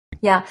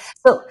Yeah.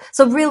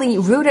 So really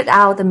rooted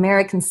out the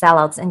American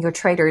sellouts and your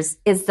traders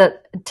is the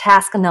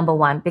task number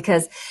one,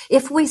 because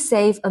if we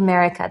save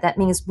America, that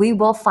means we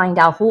will find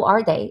out who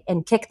are they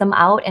and kick them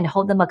out and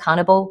hold them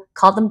accountable,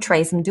 call them,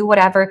 trace them, do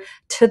whatever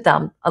to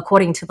them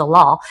according to the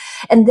law.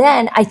 And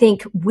then I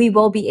think we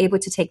will be able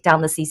to take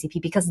down the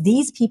CCP, because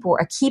these people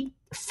are keep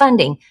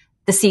funding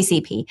the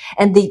CCP,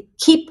 and they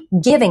keep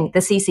giving the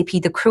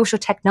CCP the crucial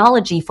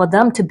technology for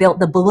them to build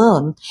the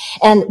balloon.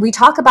 And we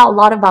talk about a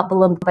lot about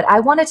balloon, but I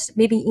wanted to,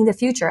 maybe in the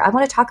future, I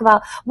want to talk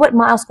about what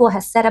Miles Guo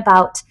has said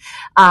about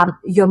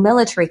your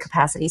military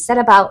capacity, said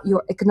about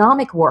your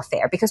economic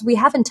warfare, because we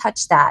haven't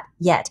touched that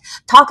yet.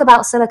 Talk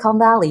about Silicon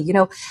Valley. You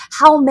know,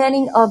 how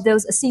many of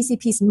those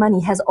CCP's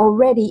money has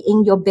already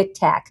in your big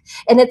tech?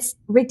 And it's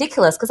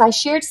ridiculous, because I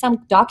shared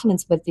some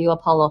documents with you,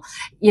 Apollo.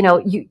 You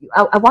know,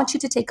 I want you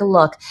to take a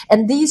look.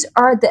 And these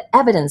are the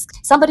evidence.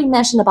 Somebody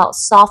mentioned about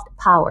soft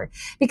power,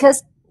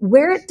 because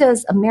where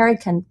does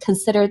American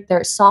consider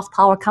their soft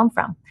power come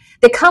from?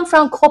 They come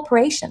from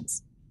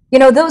corporations. You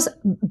know, those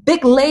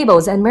big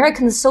labels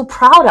Americans are so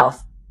proud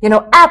of, you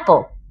know,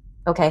 Apple,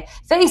 okay,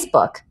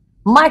 Facebook,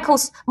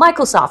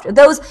 Microsoft,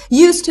 those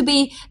used to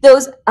be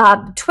those,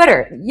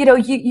 Twitter, you know,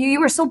 you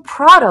were so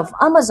proud of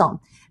Amazon,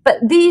 but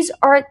these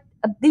are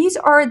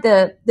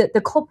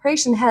the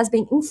corporation has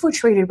been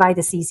infiltrated by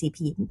the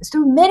CCP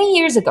through many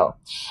years ago.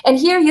 And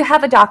here you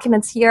have a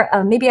documents here.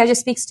 Maybe I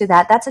just speaks to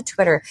that. That's a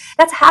Twitter.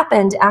 That's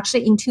happened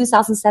actually in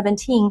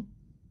 2017.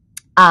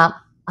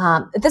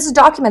 This is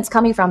documents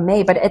coming from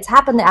May, but it's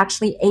happened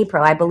actually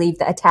April, I believe,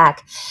 the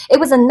attack. It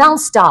was a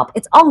nonstop.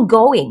 It's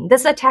ongoing.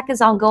 This attack is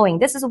ongoing.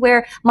 This is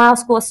where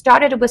Miles Guo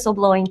started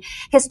whistleblowing.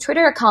 His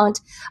Twitter account,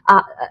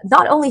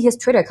 not only his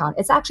Twitter account,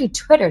 it's actually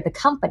Twitter, the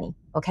company,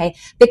 okay,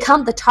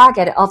 become the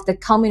target of the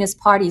Communist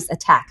Party's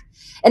attack.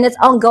 And it's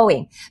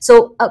ongoing.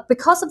 So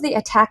because of the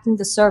attacking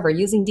the server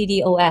using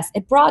DDoS,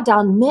 it brought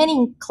down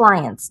many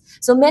clients.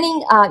 So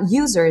many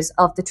users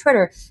of the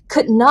Twitter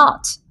could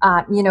not,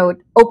 you know,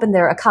 open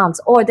their accounts,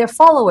 or their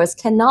followers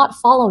cannot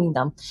following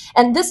them.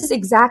 And this is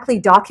exactly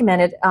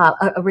documented,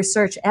 a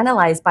research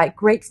analyzed by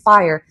Great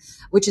Fire,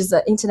 which is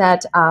an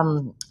internet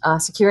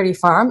security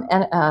firm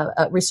and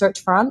a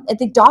research firm. And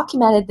they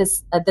documented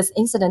this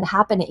incident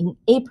happened in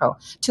April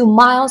to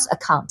Miles'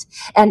 account.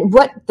 And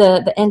what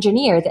the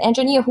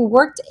engineer who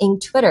worked in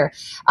Twitter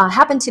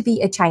happened to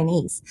be a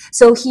Chinese.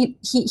 So he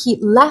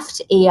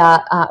left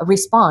a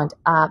respond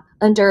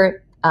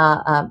under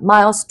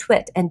Miles'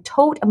 tweet and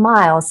told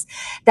Miles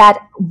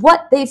that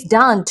what they've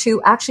done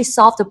to actually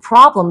solve the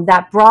problem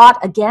that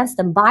brought against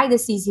them by the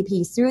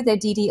CCP through the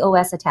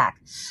DDoS attack.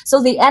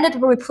 So they ended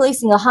up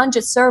replacing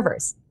 100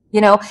 servers. You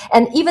know,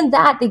 and even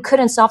that, they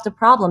couldn't solve the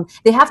problem.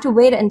 They have to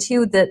wait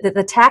until the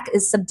attack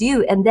is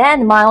subdued, and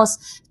then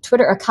Miles'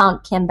 Twitter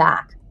account came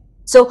back.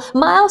 So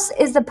Miles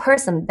is the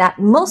person that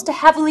most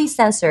heavily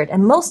censored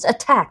and most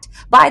attacked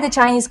by the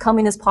Chinese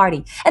Communist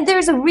Party. And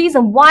there's a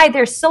reason why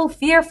they're so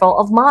fearful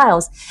of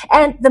Miles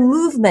and the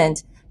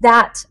movement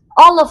that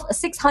all of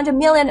 600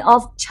 million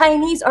of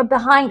Chinese are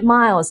behind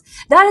Miles.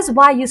 That is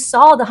why you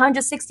saw the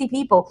 160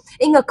 people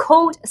in a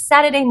cold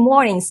Saturday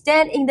morning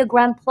stand in the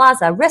Grand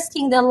Plaza,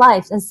 risking their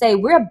lives and say,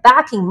 we're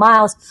backing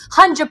Miles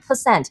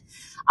 100%.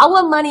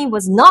 Our money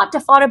was not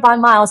defrauded by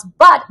Miles,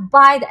 but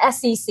by the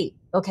SEC.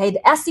 Okay,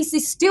 the SEC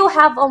still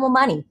have our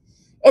money.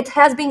 It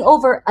has been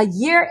over a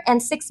year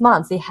and 6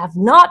 months. They have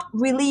not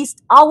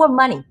released our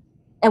money.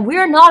 And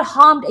we're not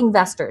harmed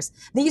investors.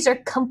 These are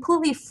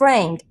completely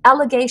framed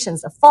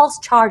allegations of false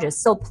charges.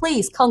 So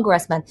please,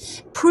 Congressman,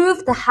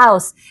 prove the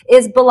House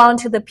is belong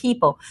to the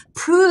people.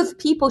 Prove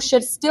people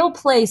should still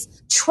place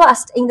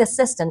trust in the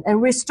system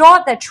and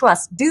restore that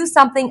trust. Do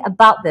something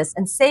about this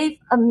and save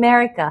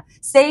America,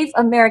 save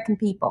American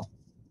people.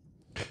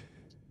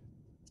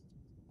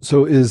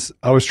 So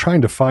I was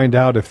trying to find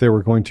out if they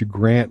were going to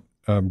grant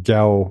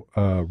Gao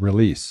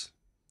release.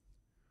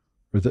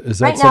 Is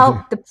that right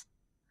now,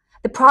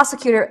 the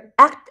prosecutor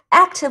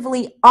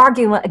actively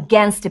arguing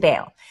against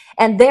bail.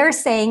 And they're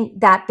saying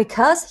that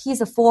because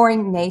he's a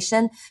foreign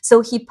nation,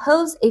 so he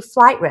posed a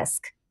flight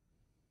risk.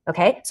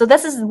 Okay? So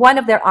this is one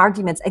of their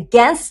arguments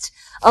against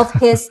of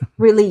his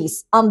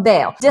release on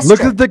bail.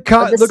 Look at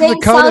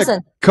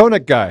the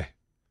Koenig guy.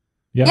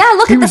 Yeah,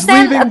 look at the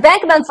Sam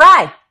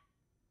Bankman-Fried.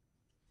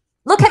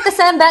 Look at the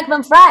Sam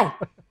Bankman-Fried.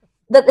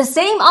 The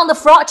same on the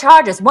fraud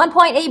charges,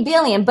 1.8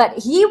 billion, but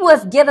he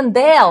was given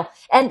bail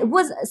and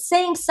was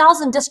same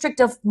Southern District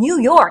of New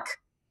York.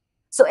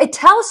 So it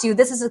tells you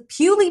this is a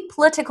purely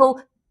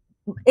political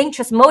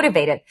interest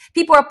motivated.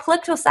 People are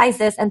politicizing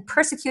this and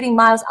persecuting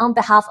Miles on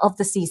behalf of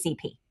the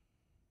CCP.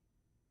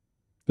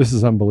 This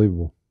is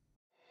unbelievable.